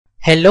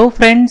Hello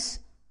friends,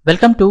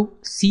 welcome to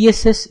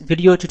CSS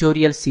video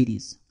tutorial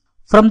series.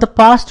 From the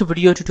past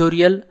video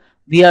tutorial,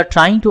 we are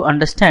trying to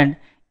understand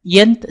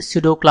nth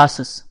pseudo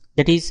classes,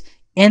 that is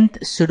nth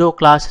pseudo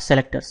class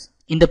selectors.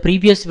 In the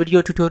previous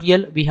video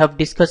tutorial, we have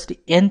discussed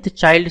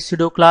nth-child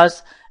pseudo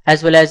class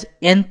as well as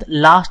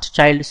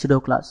nth-last-child pseudo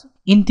class.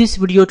 In this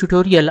video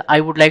tutorial, I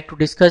would like to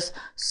discuss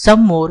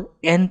some more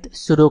nth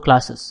pseudo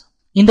classes.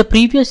 In the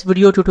previous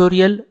video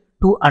tutorial,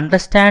 to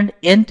understand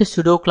nth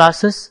pseudo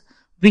classes,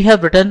 we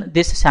have written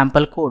this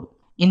sample code.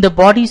 In the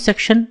body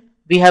section,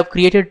 we have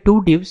created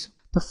two divs.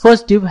 The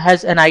first div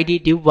has an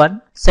ID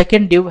div1,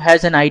 second div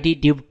has an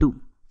ID div2.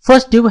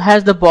 First div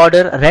has the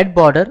border red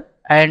border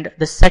and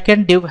the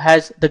second div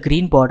has the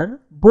green border.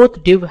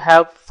 Both div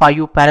have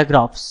 5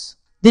 paragraphs.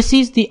 This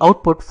is the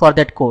output for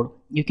that code.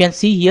 You can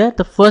see here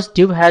the first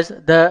div has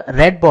the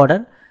red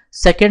border,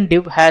 second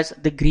div has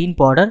the green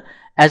border,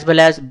 as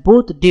well as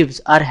both divs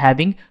are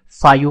having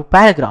 5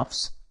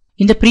 paragraphs.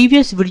 In the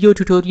previous video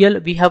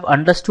tutorial, we have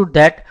understood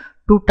that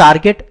to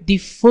target the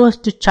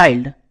first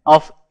child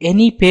of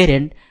any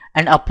parent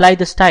and apply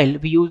the style,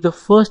 we use the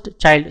first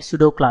child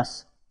pseudo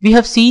class. We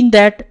have seen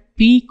that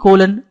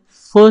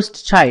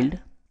p:first child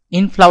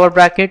in flower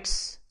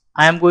brackets,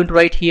 I am going to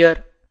write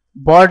here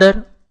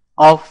border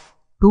of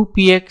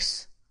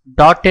 2px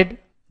dotted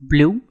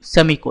blue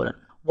semicolon.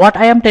 What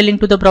I am telling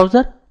to the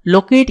browser?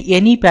 Locate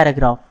any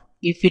paragraph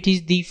if it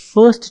is the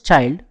first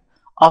child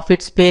of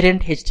its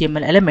parent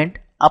HTML element.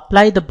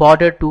 Apply the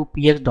border to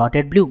px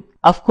dotted blue.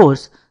 Of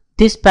course,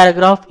 this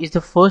paragraph is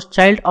the first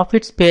child of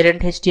its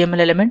parent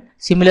HTML element.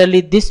 Similarly,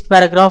 this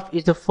paragraph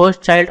is the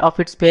first child of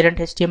its parent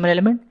HTML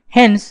element.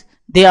 Hence,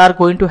 they are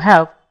going to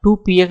have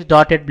 2px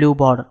dotted blue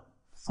border.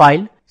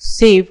 File,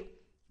 save,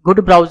 go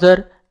to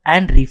browser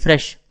and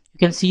refresh. You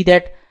can see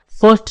that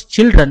first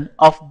children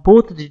of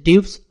both the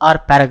divs are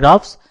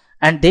paragraphs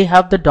and they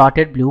have the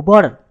dotted blue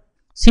border.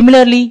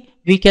 Similarly,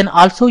 we can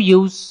also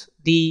use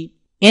the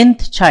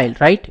nth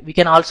child, right? We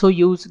can also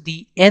use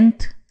the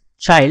nth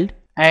child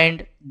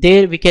and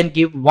there we can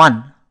give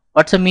 1.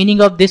 What's the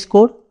meaning of this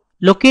code?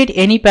 Locate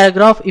any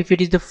paragraph if it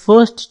is the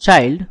first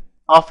child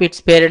of its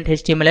parent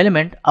HTML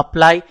element.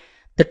 Apply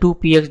the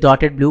 2px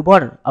dotted blue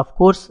border. Of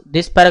course,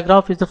 this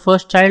paragraph is the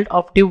first child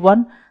of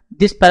div1.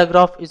 This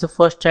paragraph is the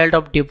first child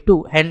of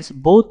div2. Hence,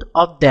 both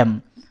of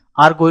them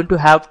are going to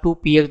have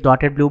 2px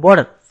dotted blue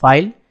border.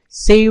 File,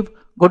 save,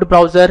 go to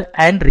browser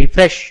and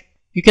refresh.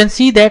 You can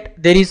see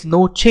that there is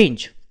no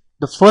change.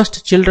 The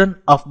first children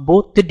of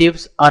both the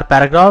divs are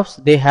paragraphs.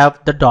 They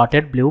have the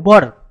dotted blue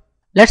border.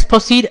 Let's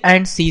proceed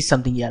and see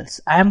something else.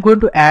 I am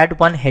going to add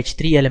one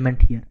h3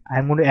 element here. I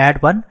am going to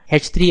add one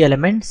h3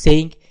 element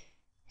saying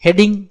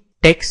heading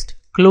text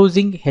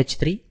closing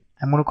h3.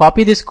 I'm going to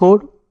copy this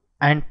code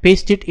and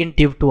paste it in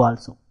div2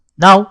 also.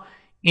 Now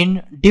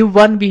in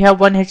div1 we have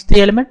one h3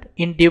 element.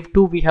 In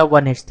div2 we have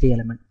one h3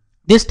 element.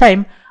 This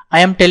time I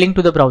am telling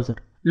to the browser,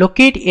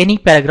 locate any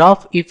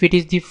paragraph if it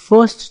is the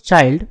first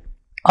child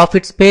of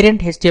its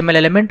parent HTML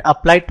element.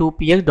 Apply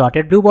 2px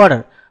dotted blue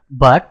border.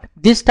 But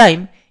this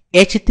time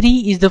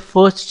h3 is the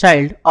first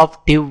child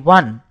of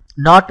div1,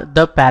 not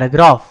the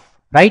paragraph,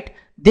 right?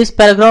 This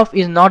paragraph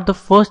is not the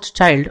first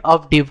child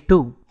of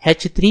div2.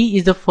 h3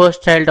 is the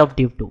first child of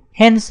div2.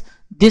 Hence,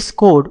 this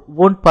code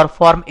won't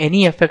perform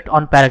any effect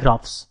on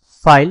paragraphs.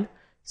 File,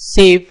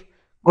 save,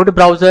 go to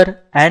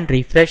browser and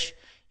refresh.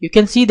 You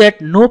can see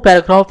that no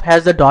paragraph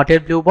has the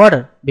dotted blue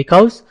border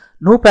because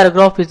no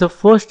paragraph is the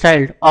first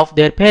child of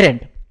their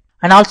parent.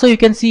 And also you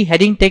can see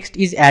heading text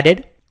is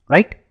added,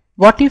 right?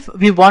 What if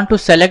we want to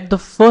select the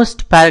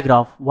first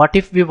paragraph? What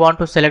if we want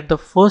to select the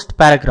first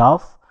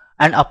paragraph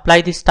and apply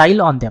the style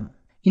on them?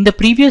 In the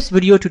previous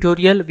video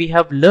tutorial, we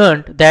have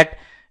learned that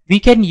we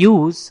can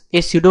use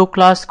a pseudo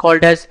class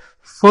called as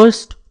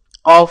first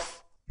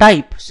of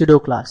type pseudo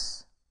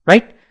class,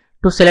 right?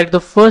 To select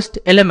the first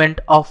element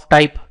of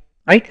type,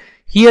 right?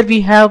 Here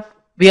we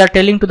are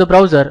telling to the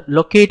browser,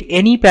 locate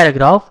any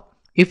paragraph.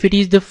 If it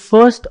is the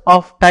first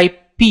of type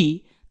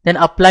P, then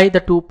apply the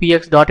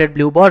 2px dotted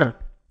blue border.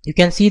 You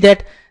can see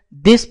that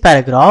this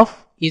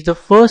paragraph is the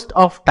first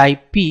of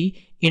type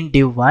P in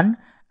div1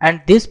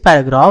 and this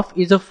paragraph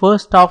is the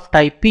first of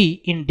type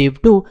P in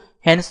div2.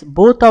 Hence,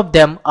 both of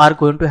them are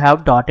going to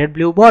have dotted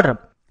blue border.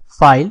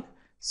 File,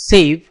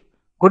 save,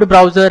 go to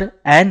browser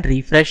and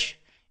refresh.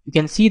 You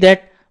can see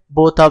that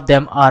both of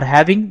them are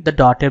having the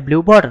dotted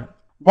blue border.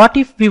 What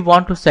if we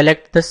want to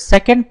select the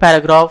second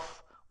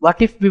paragraph?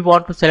 What if we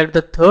want to select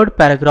the third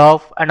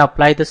paragraph and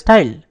apply the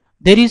style?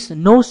 There is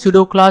no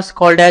pseudo class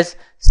called as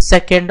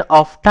second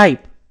of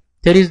type.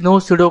 There is no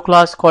pseudo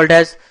class called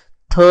as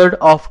third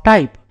of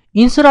type.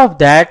 Instead of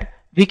that,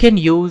 we can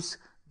use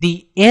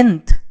the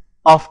nth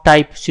of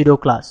type pseudo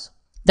class.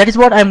 That is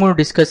what I am going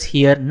to discuss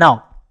here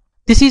now.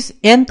 This is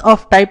nth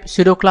of type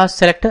pseudo class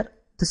selector.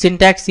 The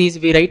syntax is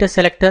we write a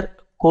selector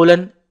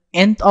colon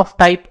nth of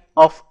type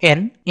of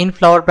n. In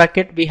flower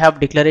bracket we have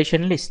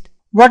declaration list.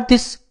 What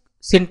this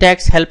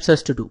syntax helps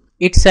us to do?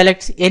 It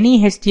selects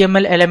any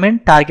HTML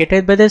element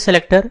targeted by the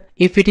selector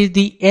if it is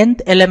the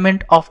nth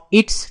element of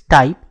its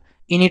type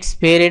in its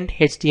parent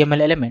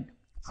HTML element.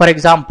 For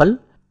example,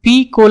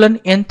 p colon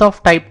nth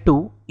of type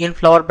 2 in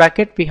flower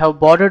bracket we have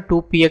border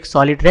to px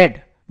solid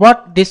red.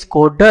 What this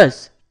code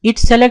does? It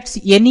selects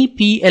any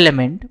p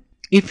element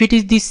if it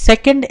is the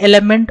second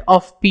element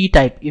of p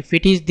type. If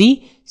it is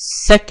the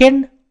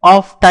second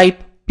of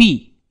type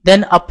p,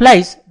 then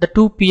applies the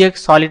to px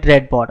solid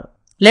red border.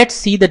 Let's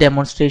see the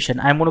demonstration.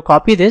 I'm going to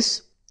copy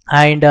this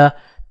and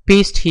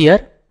paste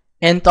here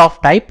nth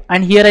of type,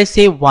 and here I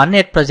say 1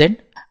 at present.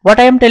 What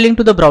I am telling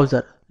to the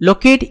browser,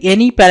 locate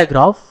any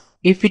paragraph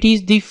if it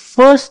is the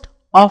first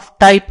of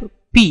type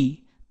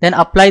p, then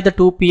apply the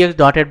to px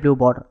dotted blue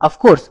border. Of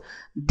course,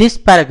 this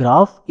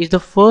paragraph is the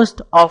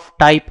first of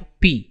type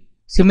p.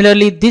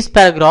 Similarly, this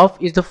paragraph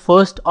is the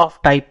first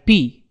of type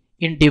p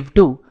in div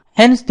 2.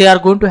 Hence, they are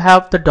going to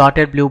have the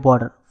dotted blue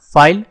border.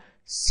 File,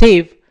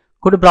 save,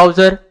 go to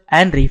browser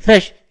and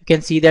refresh. You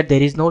can see that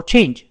there is no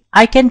change.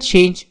 I can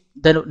change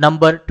the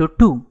number to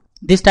 2.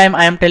 This time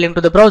I am telling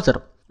to the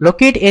browser,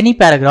 locate any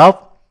paragraph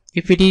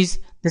if it is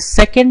the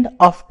second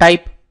of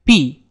type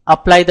p,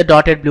 apply the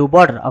dotted blue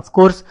border. Of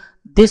course,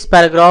 this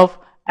paragraph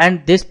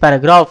and this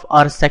paragraph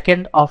are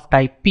second of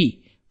type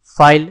p.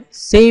 File,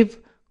 save,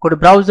 go to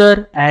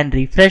browser and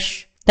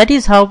refresh. That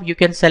is how you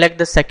can select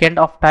the second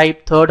of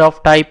type, third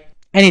of type,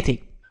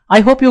 anything.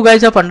 I hope you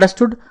guys have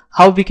understood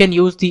how we can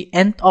use the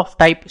nth of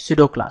type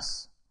pseudo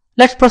class.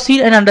 Let's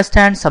proceed and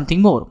understand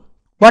something more.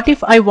 What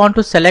if I want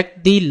to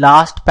select the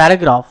last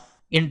paragraph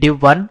in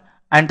div 1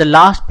 and the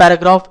last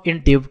paragraph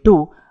in div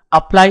 2,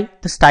 apply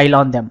the style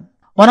on them?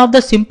 One of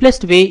the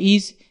simplest way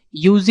is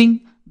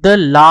using the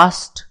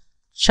last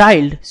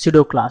child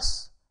pseudo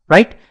class,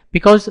 right?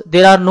 Because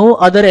there are no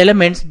other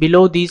elements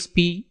below these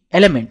p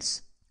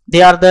elements.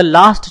 They are the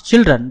last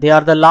children. They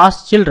are the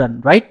last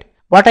children, right?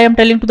 What I am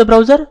telling to the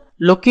browser,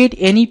 locate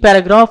any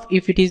paragraph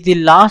if it is the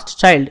last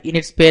child in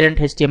its parent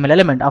HTML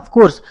element. Of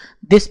course,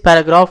 this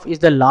paragraph is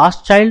the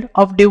last child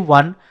of div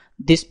 1.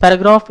 This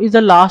paragraph is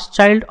the last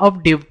child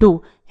of div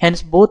 2.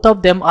 Hence, both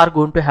of them are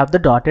going to have the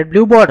dotted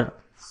blue border.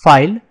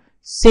 File,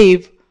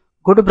 save,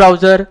 go to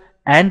browser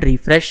and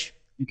refresh.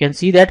 You can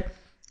see that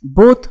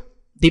both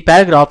the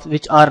paragraphs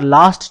which are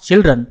last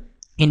children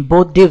in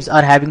both divs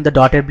are having the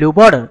dotted blue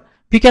border.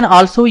 We can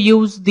also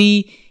use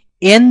the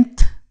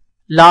nth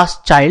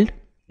last child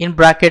in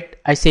bracket.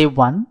 I say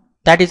 1.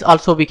 That is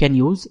also we can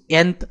use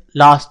nth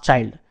last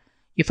child.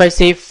 If I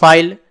say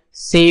file,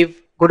 save,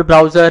 go to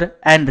browser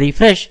and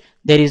refresh,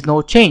 there is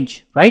no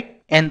change,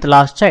 right? Nth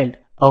last child.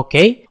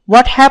 Okay.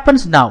 What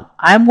happens now?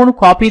 I am going to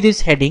copy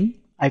this heading.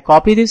 I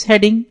copy this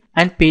heading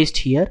and paste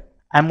here.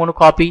 I am going to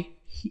copy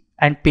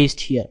and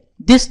paste here.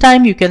 This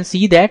time you can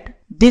see that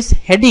this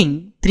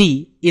heading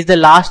 3 is the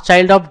last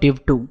child of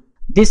div 2.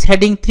 This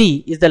heading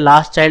 3 is the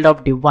last child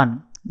of div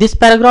 1. This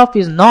paragraph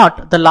is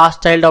not the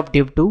last child of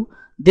div 2.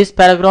 This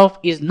paragraph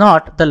is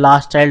not the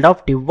last child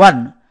of div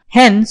 1.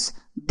 Hence,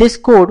 this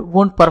code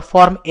won't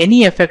perform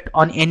any effect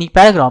on any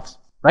paragraphs,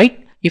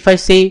 right? If I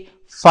say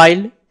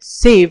file,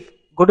 save,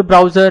 go to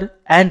browser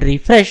and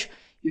refresh,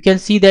 you can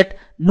see that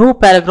no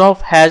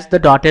paragraph has the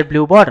dotted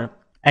blue border.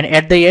 And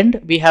at the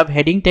end, we have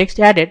heading text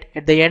added.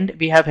 At the end,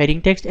 we have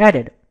heading text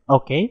added.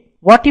 Okay.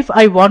 What if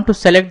I want to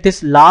select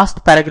this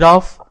last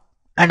paragraph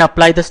and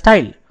apply the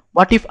style?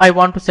 What if I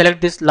want to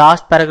select this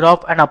last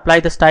paragraph and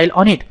apply the style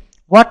on it?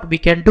 What we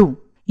can do?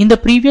 In the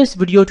previous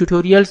video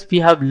tutorials, we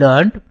have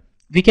learned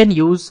we can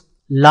use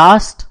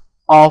last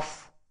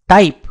of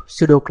type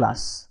pseudo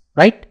class,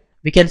 right?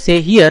 We can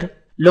say here,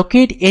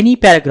 locate any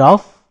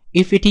paragraph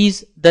if it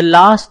is the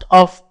last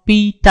of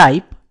p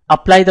type,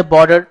 apply the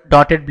border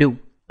dotted blue.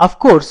 Of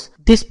course,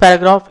 this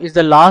paragraph is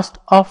the last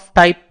of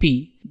type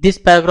p. This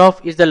paragraph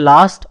is the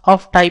last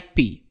of type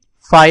p.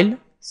 File,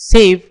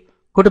 save,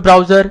 go to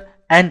browser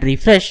and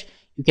refresh.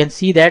 You can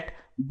see that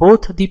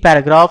both the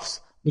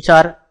paragraphs which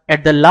are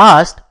at the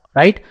last,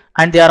 right,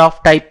 and they are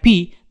of type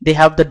p, they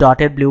have the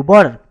dotted blue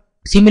border.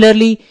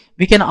 Similarly,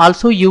 we can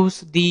also use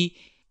the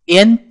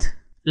nth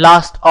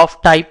last of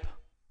type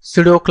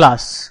pseudo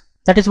class.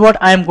 That is what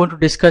I am going to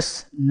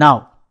discuss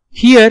now.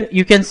 Here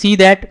you can see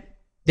that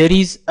there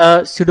is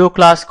a pseudo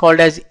class called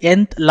as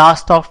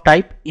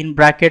nth-last-of-type. In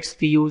brackets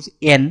we use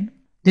n.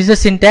 This is a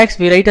syntax.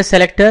 We write a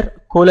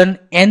selector colon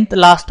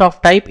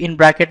nth-last-of-type. In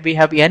bracket we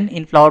have n.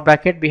 In flower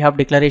bracket we have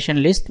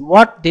declaration list.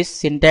 What this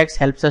syntax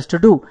helps us to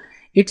do?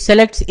 It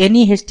selects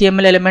any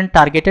HTML element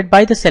targeted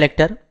by the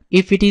selector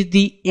if it is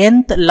the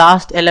nth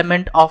last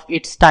element of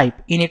its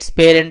type in its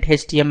parent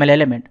HTML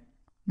element.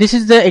 This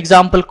is the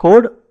example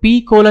code.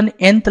 P colon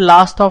nth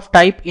last of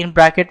type. In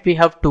bracket we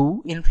have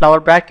 2. In flower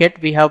bracket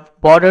we have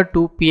border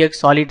to px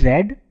solid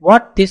red.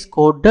 What this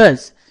code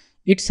does?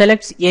 It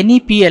selects any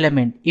p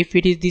element if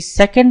it is the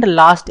second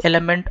last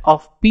element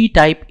of p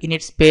type in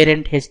its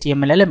parent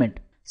HTML element.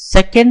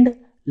 Second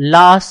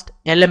last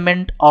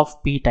element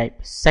of p type.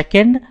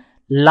 Second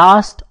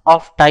last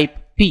of type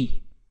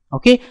p.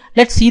 Okay,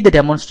 let's see the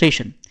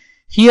demonstration.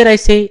 Here I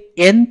say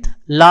nth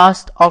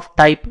last of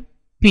type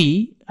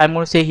p. I'm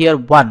going to say here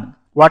 1.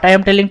 What I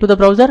am telling to the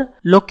browser,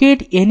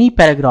 locate any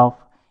paragraph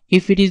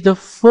if it is the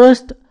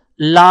first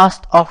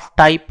last of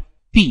type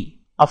p.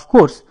 Of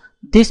course,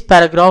 this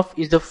paragraph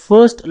is the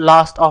first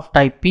last of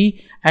type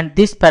P and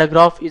this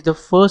paragraph is the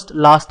first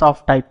last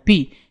of type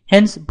P.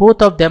 Hence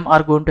both of them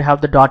are going to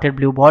have the dotted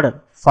blue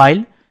border.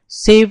 File,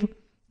 save,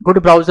 go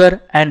to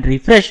browser and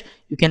refresh.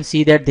 You can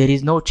see that there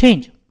is no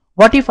change.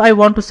 What if I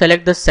want to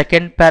select the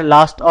second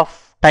last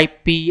of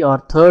type P or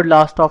third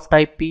last of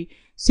type P?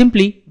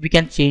 Simply we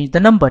can change the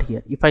number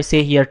here. If I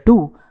say here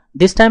 2,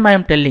 this time I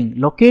am telling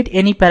locate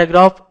any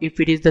paragraph. If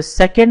it is the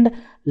second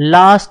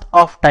last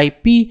of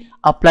type P,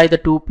 apply the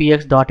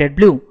 2px dotted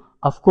blue.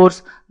 Of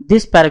course,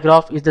 this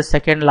paragraph is the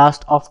second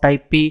last of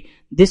type P.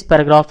 This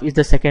paragraph is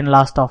the second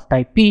last of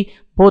type P.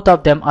 Both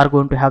of them are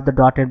going to have the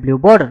dotted blue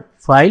border.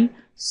 File,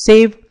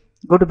 save,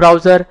 go to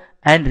browser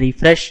and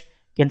refresh.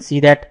 You can see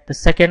that the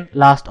second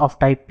last of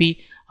type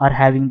P are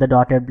having the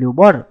dotted blue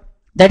border.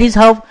 That is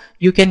how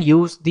you can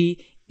use the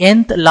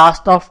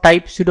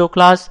nth-last-of-type pseudo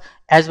class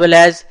as well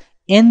as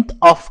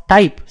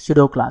nth-of-type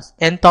pseudo class.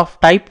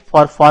 Nth-of-type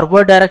for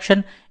forward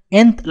direction,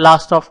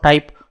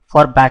 nth-last-of-type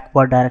for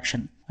backward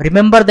direction.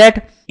 Remember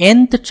that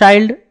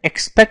nth-child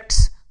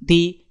expects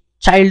the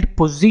child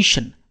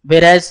position,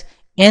 whereas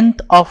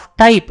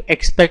nth-of-type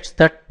expects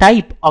the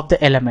type of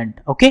the element.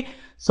 Okay,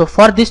 so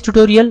for this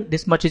tutorial,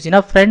 this much is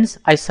enough, friends.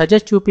 I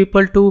suggest you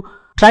people to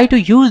try to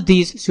use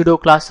these pseudo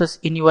classes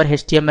in your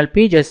HTML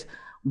pages.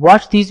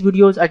 Watch these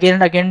videos again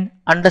and again,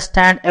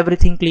 understand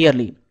everything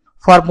clearly.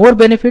 For more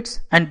benefits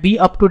and be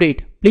up to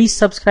date, please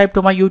subscribe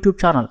to my YouTube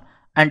channel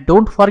and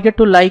don't forget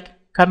to like,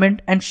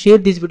 comment and share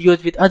these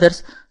videos with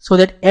others so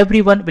that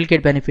everyone will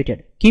get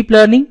benefited. Keep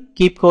learning,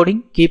 keep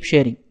coding, keep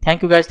sharing.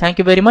 Thank you guys. Thank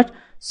you very much.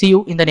 See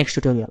you in the next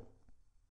tutorial.